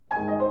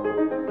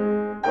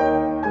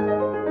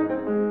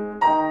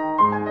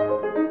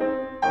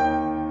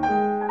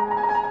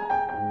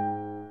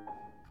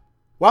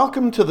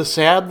Welcome to the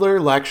Sadler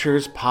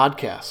Lectures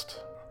podcast.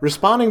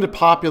 Responding to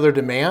popular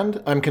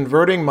demand, I'm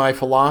converting my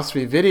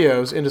philosophy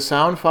videos into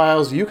sound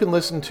files you can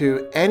listen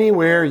to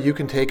anywhere you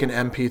can take an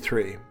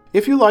MP3.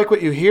 If you like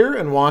what you hear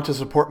and want to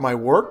support my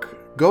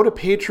work, go to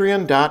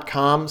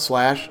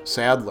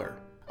patreon.com/Sadler.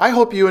 I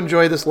hope you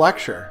enjoy this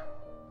lecture.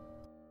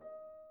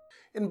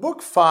 In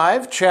Book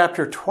 5,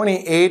 Chapter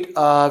 28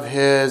 of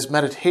his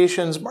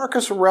Meditations,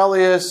 Marcus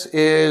Aurelius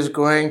is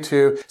going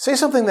to say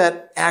something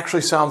that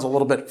actually sounds a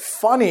little bit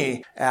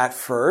funny at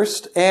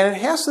first, and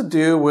it has to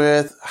do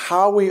with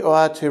how we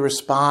ought to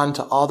respond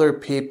to other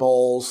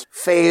people's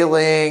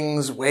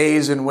failings,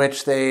 ways in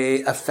which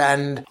they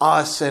offend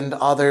us and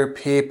other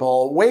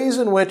people, ways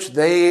in which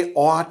they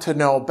ought to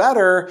know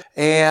better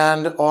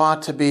and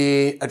ought to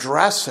be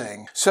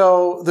addressing.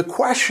 So the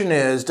question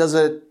is, does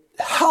it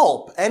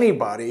help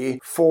anybody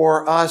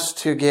for us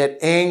to get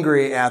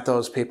angry at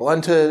those people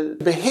and to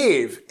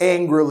behave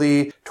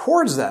angrily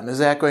towards them? Is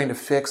that going to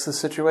fix the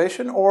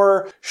situation,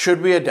 or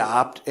should we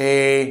adopt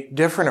a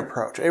different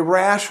approach, a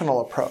rational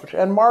approach?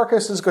 And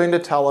Marcus is going to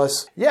tell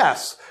us,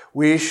 yes,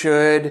 we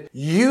should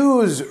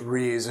use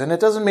reason. It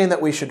doesn't mean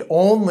that we should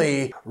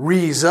only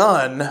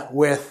reason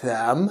with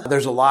them.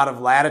 There's a lot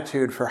of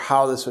latitude for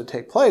how this would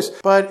take place.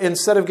 But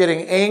instead of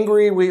getting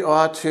angry, we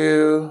ought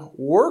to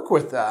work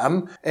with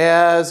them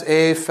as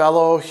a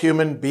fellow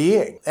human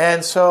being.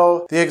 And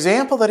so the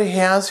example that he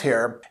has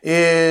here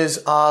is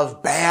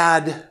of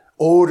bad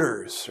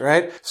odors,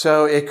 right?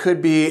 So it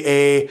could be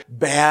a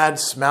bad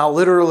smell,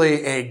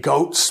 literally a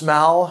goat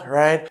smell,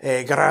 right?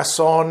 A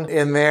grason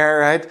in there,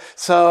 right?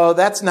 So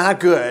that's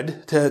not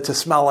good to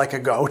smell like a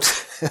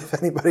goat. If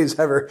anybody's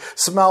ever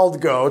smelled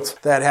goats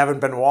that haven't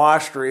been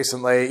washed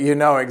recently, you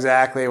know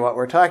exactly what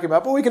we're talking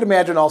about. But we can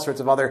imagine all sorts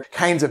of other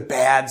kinds of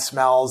bad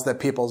smells that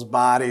people's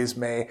bodies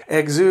may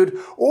exude.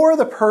 Or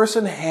the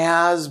person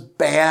has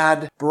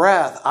bad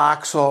breath,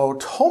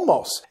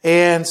 oxotomos.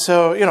 And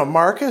so,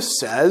 Marcus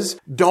says,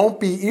 don't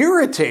be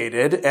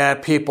irritated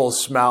at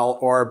people's smell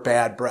or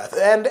bad breath.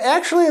 And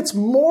actually, it's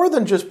more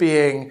than just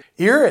being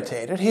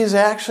irritated. He's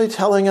actually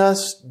telling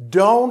us,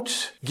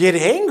 don't get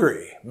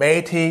angry.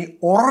 Meti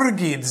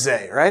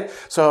orgidze, right?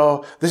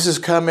 So this is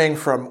coming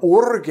from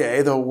orge,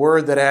 the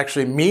word that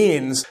actually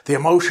means the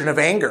emotion of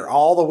anger,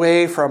 all the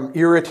way from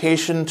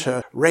irritation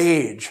to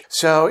rage.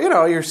 So,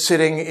 you're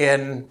sitting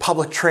in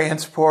public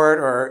transport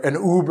or an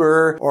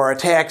Uber or a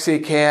taxi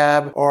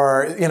cab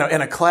or, in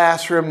a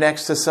classroom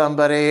next to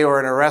somebody or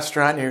in a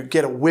restaurant, and you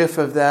get a whiff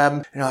of them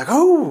and you're like,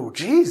 oh,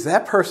 geez,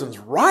 that person's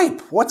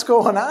ripe. What's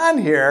going on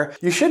here?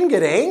 You shouldn't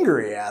get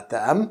angry at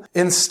them.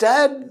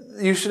 Instead,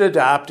 you should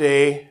adopt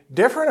a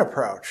different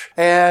approach.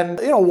 And,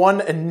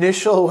 one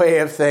initial way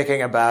of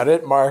thinking about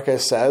it,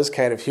 Marcus says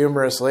kind of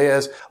humorously,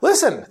 is,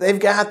 listen, they've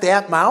got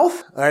that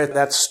mouth, right,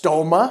 that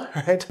stoma,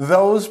 right,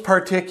 those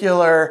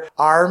particular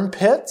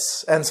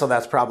armpits, and so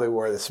that's probably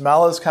where the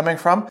smell is coming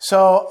from.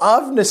 So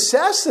of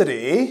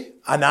necessity,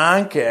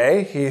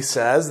 ananke, he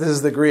says, this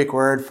is the Greek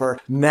word for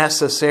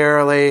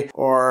necessarily,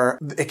 or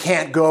it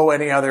can't go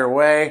any other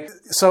way.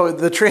 So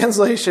the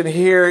translation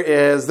here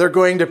is they're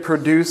going to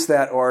produce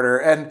that odor.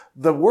 And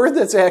the word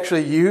that's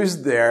actually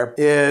used there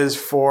is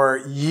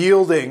for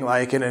yielding,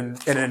 like an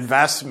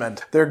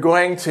investment. They're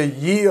going to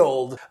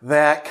yield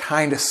that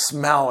kind of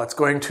smell. It's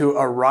going to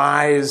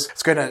arise.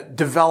 It's going to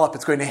develop.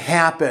 It's going to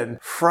happen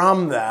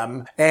from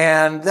them.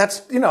 And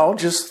that's,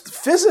 just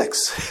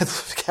physics.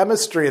 It's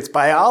chemistry. It's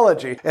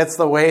biology. It's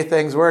the way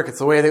things work. It's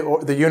the way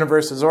the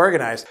universe is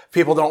organized.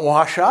 People don't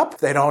wash up.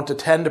 They don't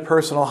attend to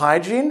personal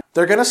hygiene.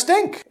 They're going to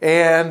stink.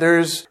 And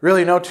there's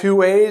really no two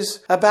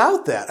ways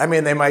about that. I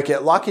mean, they might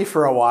get lucky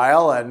for a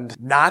while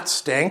and not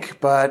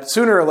stink, but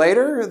sooner or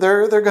later,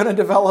 they're going to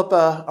develop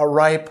a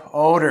ripe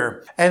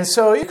odor. And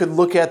so you could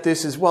look at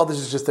this as, well, this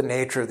is just the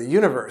nature of the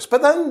universe.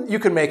 But then you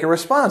can make a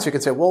response. You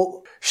could say,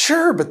 well,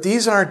 sure, but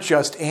these aren't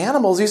just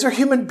animals. These are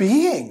human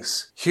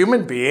beings.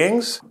 Human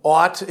beings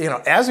ought,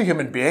 as a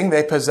human being,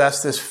 they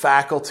possess this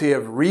faculty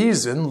of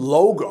reason,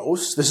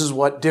 logos. This is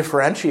what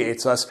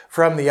differentiates us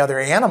from the other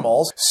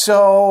animals.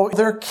 So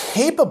they're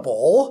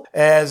capable,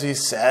 as he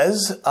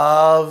says,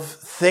 of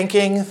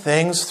thinking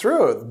things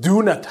through.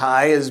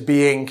 Dunatai is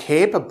being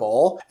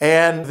capable,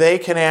 and they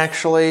can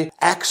actually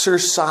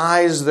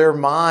exercise their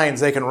minds.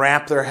 They can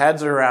wrap their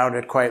heads around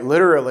it quite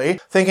literally,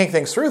 thinking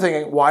things through,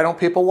 thinking, why don't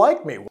people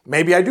like me?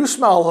 Maybe I do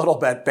smell a little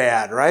bit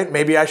bad, right?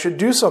 Maybe I should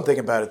do something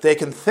about it. They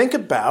can think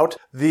about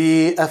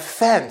the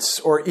offense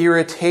or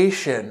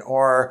irritation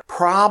or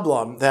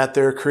problem that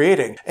they're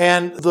creating.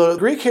 And the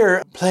Greek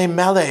here,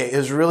 pleimele,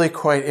 is really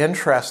quite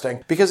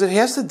interesting because it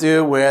has to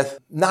do with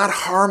not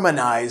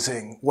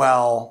harmonizing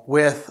well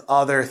with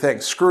other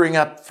things. Screwing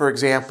up, for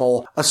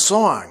example, a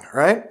song,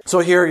 right? So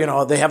here,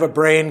 they have a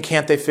brain.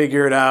 Can't they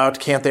figure it out?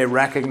 Can't they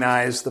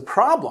recognize the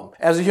problem?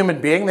 As a human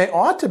being, they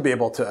ought to be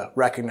able to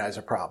recognize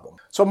a problem.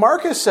 So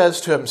Marcus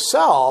says to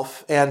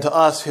himself and to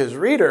us, his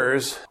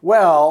readers,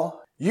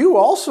 well, you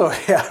also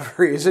have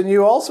reason,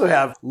 you also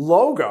have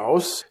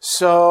logos,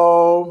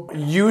 so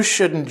you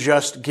shouldn't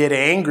just get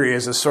angry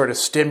as a sort of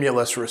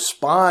stimulus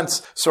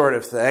response sort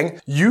of thing.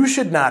 You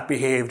should not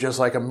behave just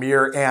like a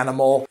mere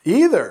animal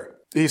either.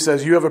 He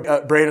says, you have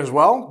a brain as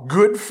well?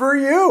 Good for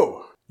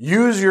you.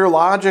 Use your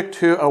logic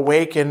to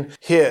awaken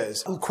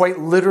his. Quite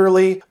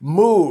literally,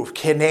 move,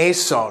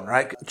 kineson,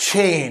 right?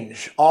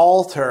 Change,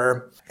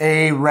 alter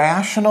a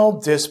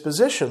rational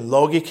disposition,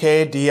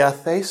 logike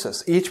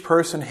diathesis. Each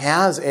person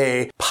has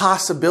a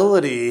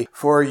possibility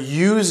for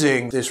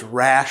using this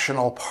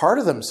rational part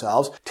of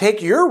themselves.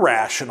 Take your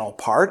rational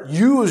part,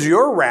 use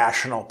your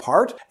rational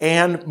part,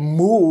 and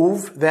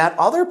move that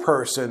other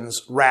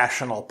person's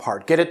rational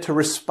part. Get it to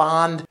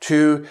respond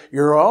to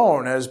your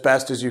own as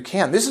best as you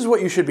can. This is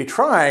what you should be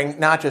trying,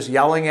 not just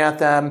yelling at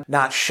them,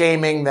 not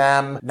shaming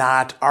them,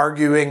 not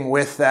arguing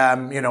with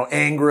them,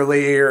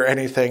 angrily or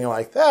anything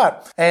like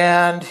that.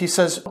 And he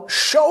says,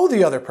 show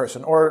the other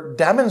person or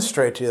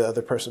demonstrate to the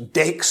other person,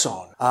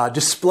 dexon,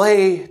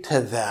 display to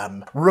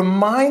them,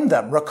 remind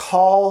them,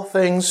 recall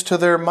things to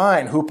their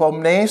mind,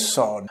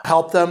 hupomneson,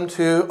 help them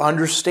to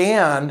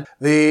understand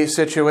the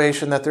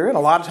situation that they're in.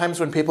 A lot of times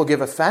when people give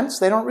offense,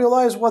 they don't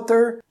realize what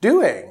they're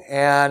doing.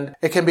 And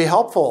it can be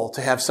helpful to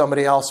have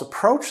somebody else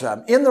approach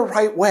them in the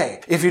right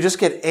way. If you just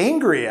get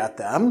angry at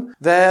them,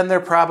 then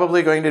they're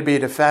probably going to be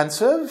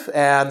defensive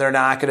and they're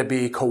not going to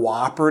be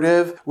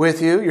cooperative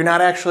with you. You're not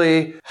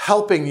actually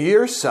helping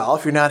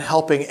yourself. You're not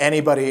helping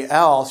anybody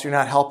else. You're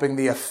not helping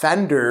the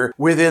offender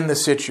within the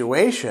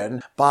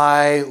situation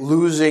by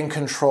losing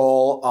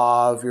control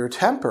of your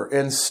temper.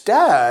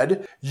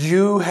 Instead,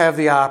 you have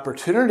the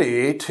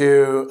opportunity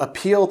to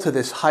appeal to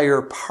this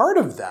higher part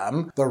of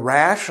them, the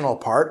rational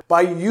part,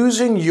 by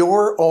using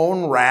your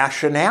own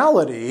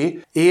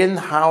rationality in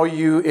how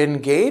you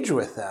engage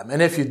with them.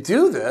 And if you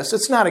do this,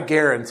 it's not a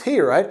guarantee,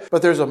 right?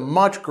 But there's a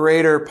much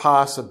greater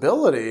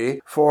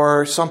possibility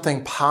for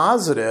something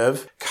positive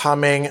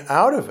coming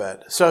out of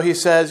it. So he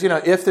says,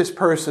 if this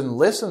person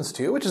listens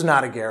to you, which is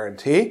not a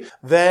guarantee,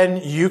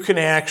 then you can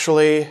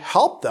actually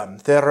help them.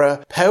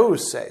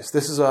 Therapeuses.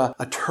 This is a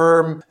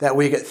term that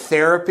we get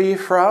therapy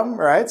from,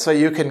 right? So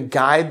you can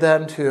guide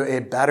them to a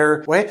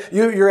better way.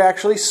 You're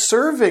actually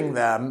serving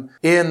them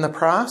in the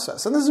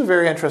process. And this is a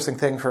very interesting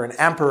thing for an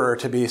emperor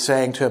to be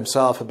saying to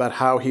himself about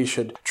how he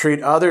should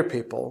treat other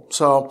people.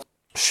 So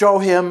show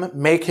him,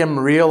 make him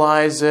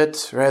realize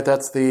it, right?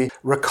 That's the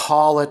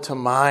recall it to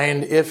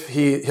mind. If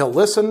he'll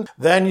listen,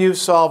 then you've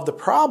solved the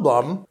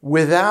problem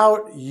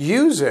without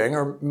using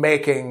or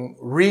making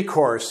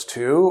recourse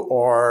to,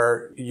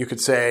 or you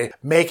could say,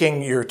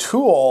 making your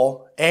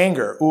tool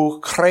anger.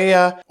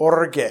 Krea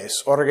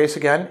orges. Orges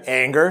again,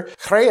 anger.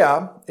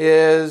 Krea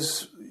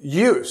is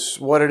use,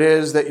 what it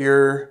is that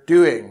you're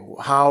doing,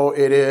 how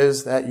it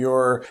is that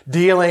you're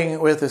dealing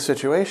with the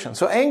situation.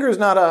 So anger is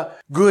not a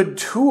good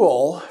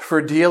tool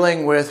for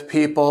dealing with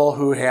people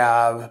who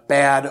have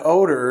bad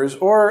odors,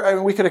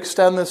 or we could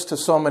extend this to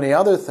so many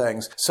other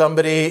things.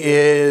 Somebody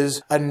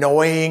is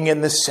annoying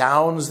in the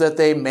sounds that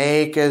they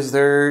make as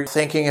they're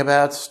thinking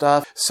about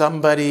stuff.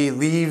 Somebody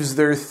leaves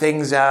their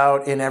things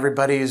out in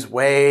everybody's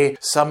way.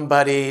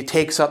 Somebody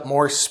takes up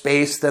more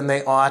space than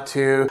they ought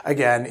to.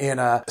 Again, in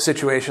a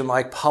situation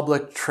like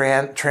public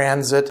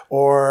transit,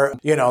 or,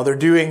 they're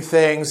doing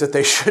things that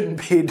they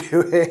shouldn't be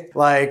doing,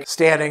 like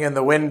standing in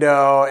the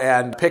window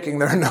and picking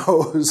their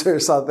nose or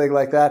something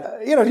like that.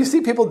 If you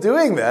see people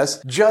doing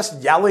this,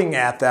 just yelling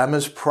at them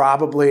is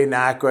probably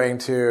not going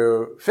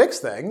to fix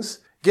things.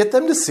 Get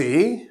them to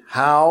see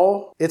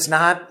how it's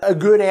not a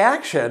good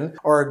action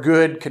or a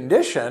good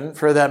condition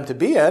for them to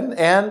be in.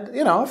 And,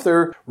 if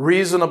they're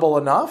reasonable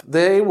enough,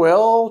 they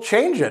will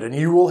change it and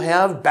you will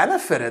have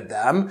benefited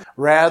them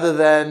rather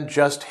than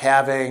just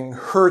having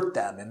hurt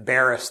them,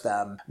 embarrassed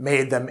them,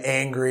 made them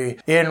angry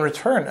in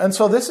return. And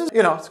so this is,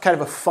 it's kind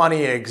of a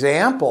funny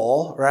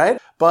example, right?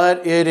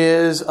 But it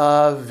is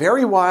a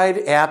very wide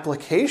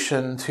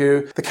application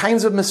to the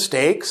kinds of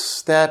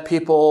mistakes that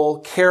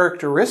people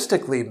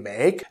characteristically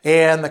make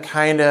and the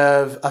kind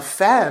of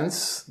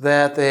offense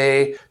that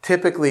they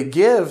typically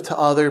give to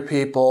other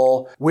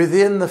people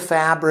within the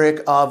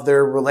fabric of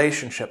their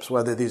relationships,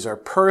 whether these are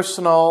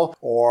personal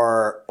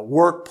or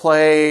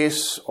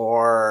workplace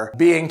or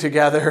being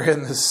together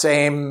in the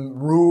same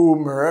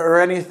room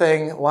or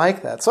anything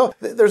like that. So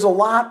there's a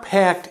lot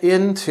packed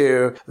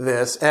into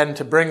this. And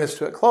to bring this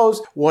to a close,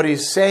 what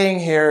he's saying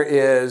here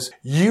is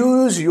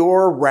use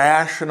your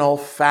rational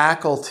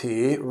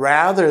faculty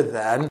rather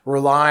than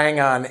relying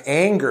on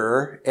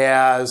anger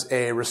as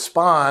a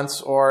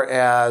response or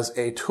as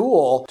a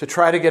tool to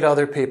try to get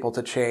other people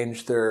to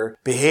change their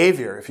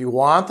behavior. If you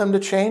want them to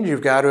change,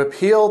 you've got to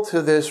appeal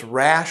to this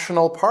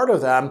rational part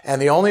of them.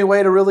 And the only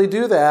way to really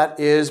do that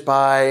is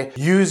by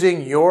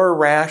using your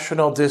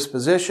rational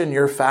disposition,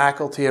 your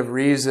faculty of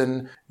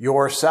reason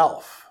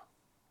yourself.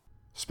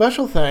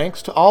 Special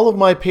thanks to all of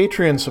my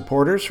Patreon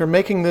supporters for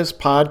making this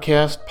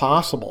podcast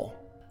possible.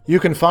 You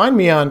can find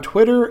me on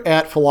Twitter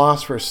at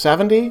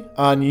Philosopher70,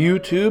 on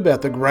YouTube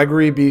at the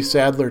Gregory B.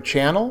 Sadler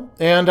channel,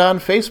 and on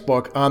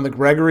Facebook on the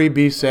Gregory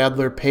B.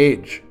 Sadler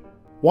page.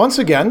 Once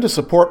again, to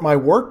support my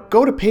work,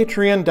 go to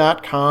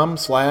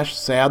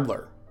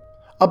patreon.com/Sadler.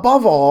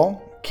 Above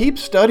all, keep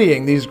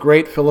studying these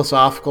great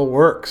philosophical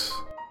works.